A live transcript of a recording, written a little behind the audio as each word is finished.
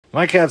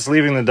My cats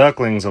leaving the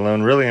ducklings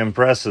alone really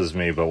impresses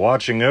me, but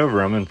watching over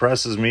them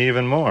impresses me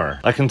even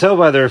more. I can tell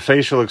by their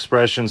facial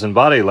expressions and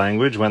body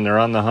language when they're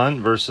on the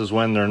hunt versus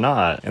when they're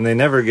not, and they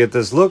never get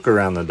this look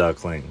around the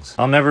ducklings.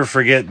 I'll never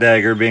forget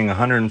Dagger being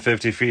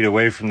 150 feet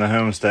away from the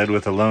homestead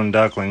with a lone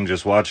duckling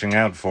just watching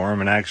out for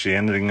him and actually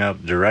ending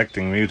up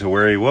directing me to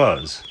where he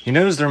was. He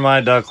knows they're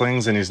my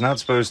ducklings and he's not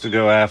supposed to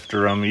go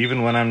after them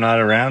even when I'm not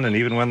around and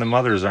even when the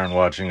mothers aren't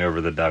watching over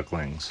the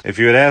ducklings. If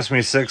you had asked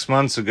me 6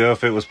 months ago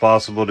if it was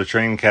possible to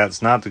train cats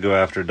not to go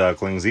after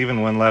ducklings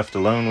even when left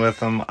alone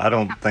with them, I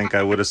don't think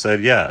I would have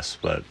said yes,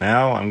 but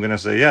now I'm gonna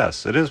say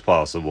yes, it is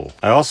possible.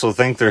 I also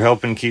think they're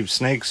helping keep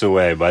snakes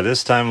away. By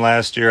this time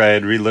last year I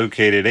had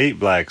relocated 8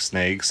 black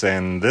snakes,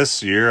 and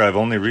this year I've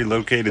only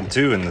relocated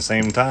 2 in the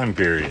same time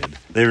period.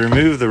 They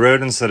remove the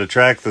rodents that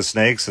attract the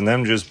snakes, and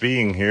them just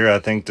being here I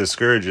think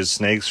discourages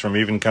snakes from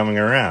even coming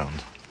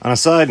around. On a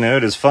side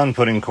note, it's fun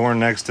putting corn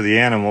next to the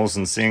animals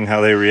and seeing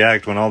how they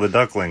react when all the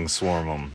ducklings swarm them.